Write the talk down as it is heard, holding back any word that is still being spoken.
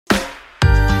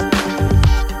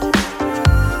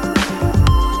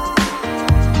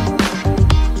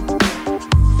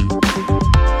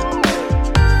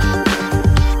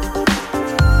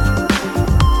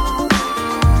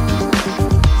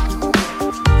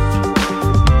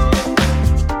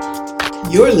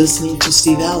You're listening to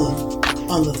Steve Allen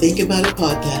on the Think About It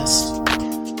podcast.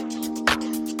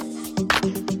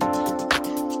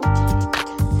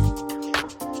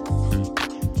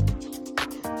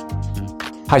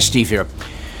 Hi, Steve here.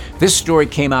 This story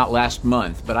came out last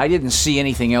month, but I didn't see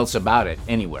anything else about it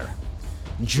anywhere.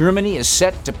 Germany is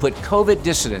set to put COVID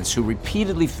dissidents who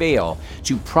repeatedly fail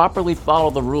to properly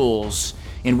follow the rules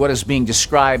in what is being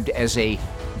described as a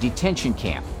detention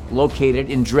camp located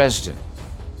in Dresden.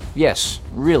 Yes,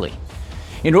 really.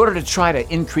 In order to try to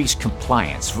increase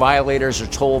compliance, violators are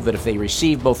told that if they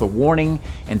receive both a warning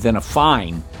and then a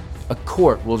fine, a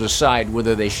court will decide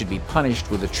whether they should be punished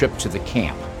with a trip to the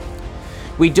camp.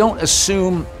 We don't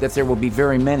assume that there will be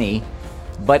very many,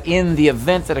 but in the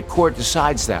event that a court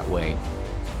decides that way,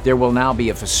 there will now be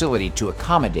a facility to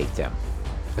accommodate them,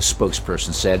 a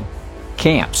spokesperson said.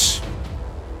 Camps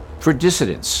for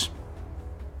dissidents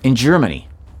in Germany.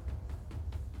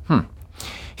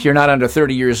 If you're not under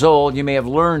 30 years old, you may have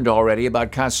learned already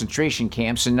about concentration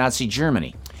camps in Nazi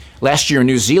Germany. Last year in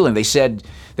New Zealand, they said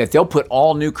that they'll put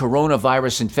all new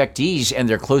coronavirus infectees and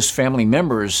their close family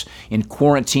members in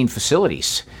quarantine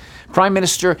facilities. Prime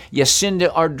Minister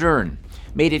Jacinda Ardern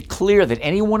made it clear that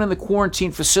anyone in the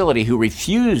quarantine facility who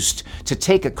refused to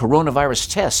take a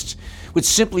coronavirus test would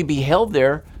simply be held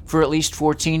there for at least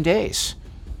 14 days.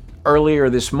 Earlier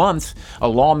this month, a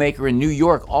lawmaker in New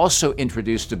York also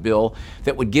introduced a bill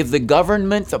that would give the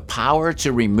government the power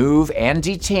to remove and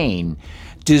detain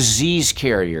disease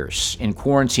carriers in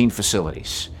quarantine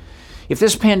facilities. If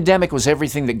this pandemic was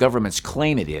everything that governments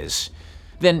claim it is,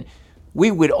 then we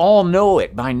would all know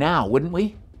it by now, wouldn't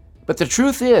we? But the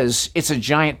truth is, it's a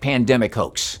giant pandemic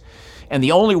hoax. And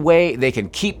the only way they can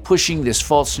keep pushing this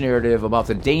false narrative about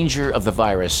the danger of the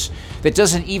virus that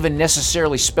doesn't even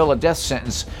necessarily spell a death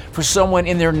sentence for someone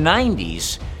in their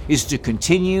 90s is to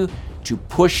continue to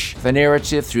push the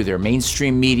narrative through their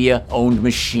mainstream media-owned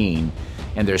machine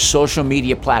and their social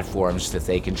media platforms that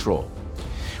they control.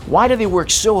 Why do they work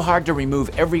so hard to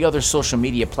remove every other social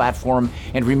media platform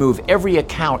and remove every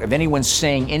account of anyone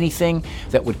saying anything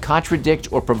that would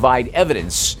contradict or provide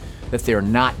evidence that they're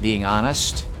not being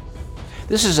honest?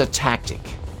 This is a tactic.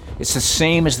 It's the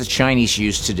same as the Chinese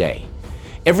use today.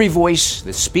 Every voice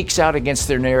that speaks out against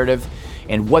their narrative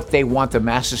and what they want the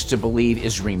masses to believe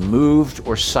is removed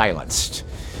or silenced.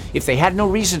 If they had no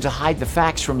reason to hide the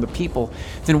facts from the people,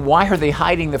 then why are they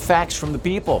hiding the facts from the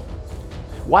people?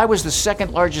 Why was the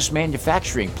second largest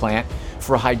manufacturing plant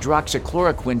for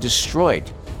hydroxychloroquine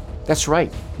destroyed? That's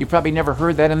right. You probably never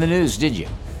heard that in the news, did you?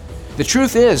 The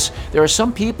truth is, there are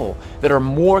some people that are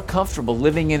more comfortable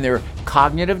living in their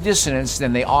cognitive dissonance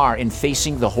than they are in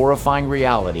facing the horrifying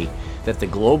reality that the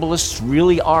globalists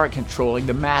really are controlling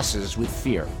the masses with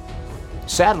fear.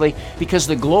 Sadly, because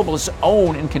the globalists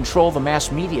own and control the mass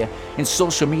media and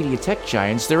social media tech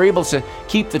giants, they're able to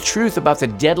keep the truth about the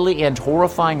deadly and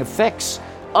horrifying effects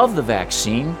of the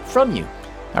vaccine from you.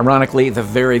 Ironically, the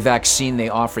very vaccine they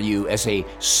offer you as a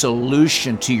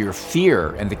solution to your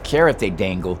fear and the carrot they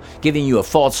dangle, giving you a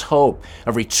false hope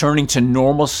of returning to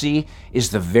normalcy, is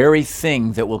the very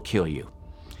thing that will kill you.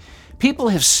 People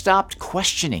have stopped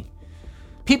questioning.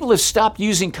 People have stopped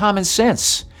using common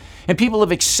sense. And people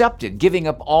have accepted giving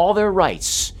up all their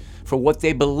rights for what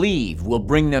they believe will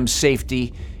bring them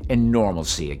safety and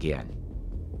normalcy again.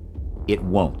 It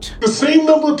won't. The same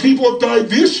number of people have died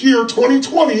this year,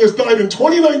 2020, has died in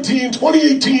 2019,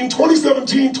 2018,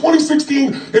 2017,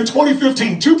 2016, and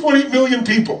 2015. 2.8 million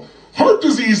people. Heart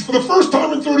disease, for the first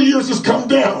time in 30 years, has come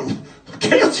down.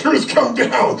 Cancer has come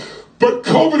down. But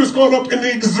COVID has gone up in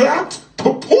the exact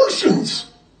proportions.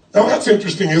 Now that's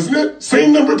interesting, isn't it?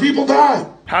 Same number of people died.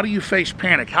 How do you face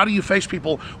panic? How do you face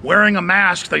people wearing a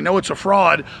mask? They know it's a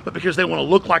fraud, but because they want to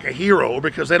look like a hero or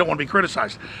because they don't want to be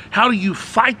criticized. How do you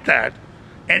fight that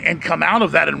and come out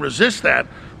of that and resist that,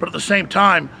 but at the same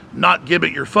time, not give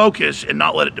it your focus and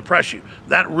not let it depress you?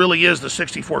 That really is the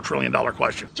 $64 trillion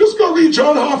question. Just go read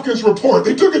John Hopkins' report.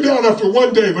 They took it down after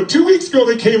one day, but 2 weeks ago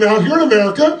they came out here in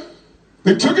America.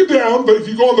 They took it down, but if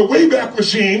you go on the Wayback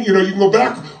Machine, you can go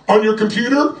back on your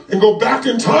computer and go back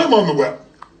in time on the web.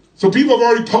 So people have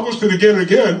already published it again and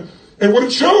again. And what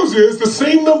it shows is the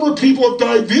same number of people have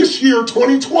died this year,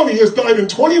 2020, has died in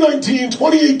 2019,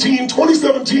 2018,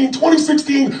 2017,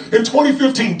 2016, and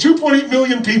 2015. 2.8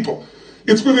 million people.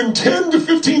 It's within 10 to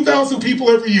 15,000 people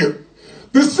every year.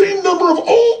 The same number of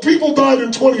old people died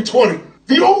in 2020.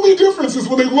 The only difference is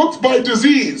when they looked by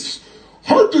disease.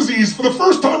 Heart disease, for the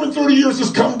first time in 30 years,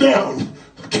 has come down.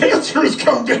 Cancer has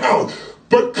come down.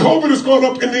 But COVID has gone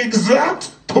up in the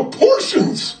exact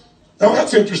proportions. Now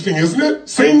that's interesting, isn't it?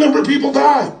 Same number of people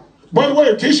died. By the way,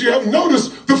 in case you haven't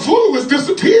noticed, the flu has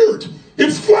disappeared.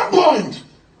 It's flatlined.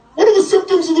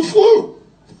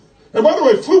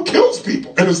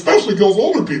 especially kills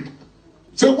older people.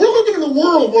 So we're living in a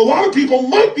world where a lot of people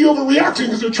might be overreacting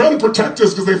because they're trying to protect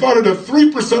us because they thought at a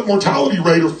 3% mortality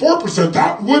rate or 4%,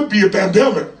 that would be a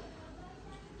pandemic.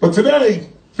 But today,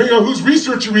 depending on whose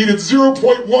research you read, it's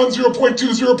 0.1, 0.2,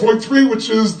 0.3, which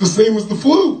is the same as the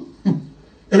flu.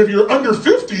 And if you're under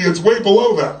 50, it's way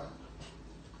below that.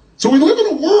 So we live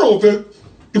in a world that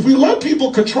if we let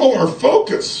people control our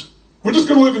focus, we're just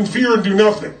going to live in fear and do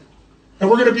nothing. And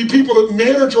we're going to be people that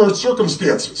manage our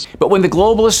circumstances. But when the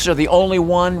globalists are the only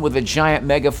one with a giant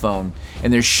megaphone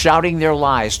and they're shouting their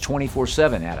lies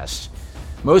 24/7 at us,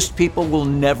 most people will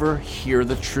never hear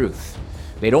the truth.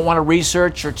 They don't want to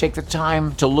research or take the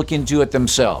time to look into it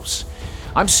themselves.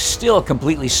 I'm still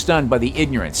completely stunned by the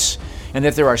ignorance and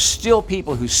that there are still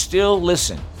people who still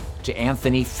listen to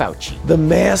Anthony Fauci. The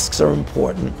masks are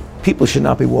important. People should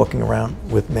not be walking around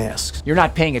with masks. You're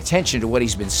not paying attention to what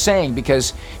he's been saying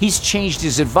because he's changed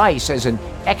his advice as an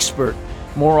expert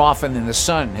more often than the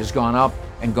sun has gone up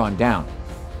and gone down.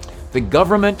 The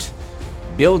government,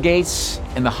 Bill Gates,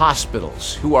 and the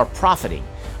hospitals, who are profiting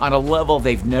on a level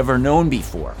they've never known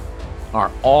before, are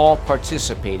all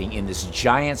participating in this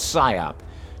giant psyop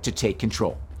to take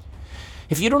control.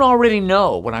 If you don't already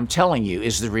know what I'm telling you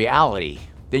is the reality,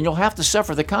 then you'll have to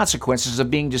suffer the consequences of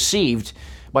being deceived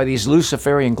by these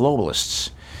Luciferian globalists.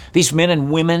 These men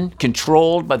and women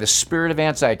controlled by the spirit of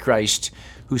Antichrist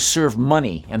who serve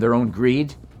money and their own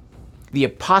greed. The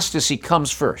apostasy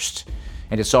comes first,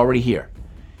 and it's already here.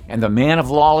 And the man of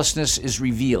lawlessness is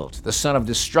revealed, the son of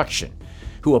destruction,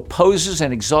 who opposes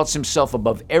and exalts himself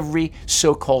above every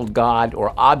so-called God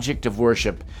or object of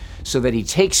worship, so that he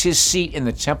takes his seat in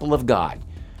the temple of God,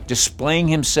 displaying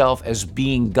himself as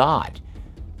being God.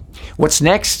 What's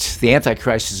next? The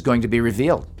Antichrist is going to be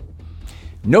revealed.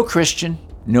 No Christian,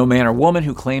 no man or woman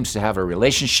who claims to have a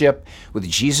relationship with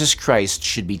Jesus Christ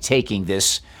should be taking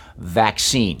this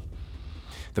vaccine.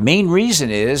 The main reason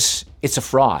is it's a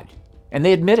fraud, and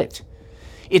they admit it.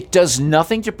 It does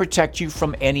nothing to protect you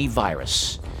from any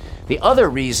virus. The other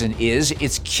reason is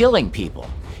it's killing people.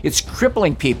 It's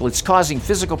crippling people. It's causing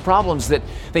physical problems that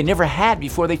they never had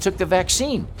before they took the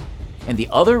vaccine. And the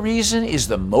other reason is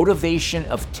the motivation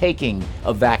of taking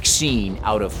a vaccine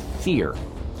out of fear.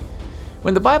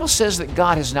 When the Bible says that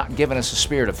God has not given us a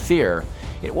spirit of fear,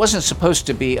 it wasn't supposed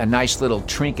to be a nice little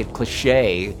trinket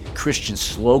cliche Christian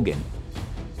slogan.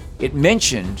 It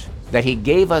mentioned that He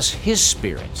gave us His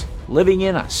Spirit living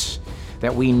in us,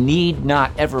 that we need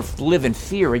not ever live in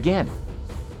fear again.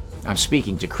 I'm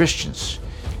speaking to Christians.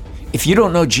 If you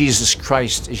don't know Jesus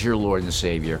Christ as your Lord and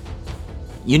Savior,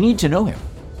 you need to know Him.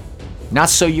 Not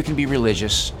so you can be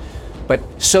religious, but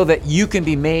so that you can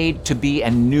be made to be a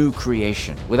new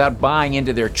creation without buying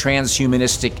into their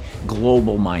transhumanistic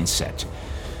global mindset.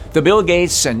 The Bill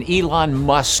Gates and Elon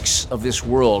Musks of this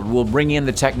world will bring in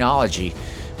the technology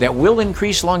that will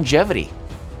increase longevity,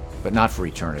 but not for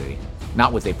eternity,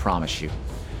 not what they promise you.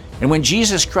 And when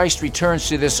Jesus Christ returns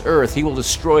to this earth, He will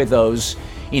destroy those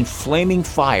in flaming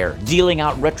fire, dealing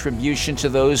out retribution to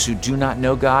those who do not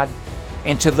know God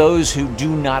and to those who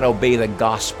do not obey the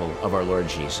gospel of our Lord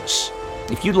Jesus.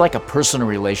 If you'd like a personal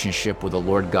relationship with the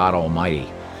Lord God Almighty,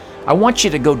 I want you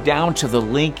to go down to the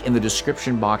link in the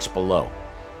description box below.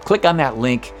 Click on that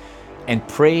link and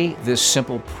pray this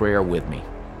simple prayer with me.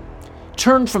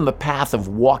 Turn from the path of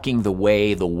walking the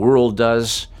way the world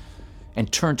does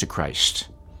and turn to Christ.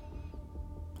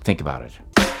 Think about it.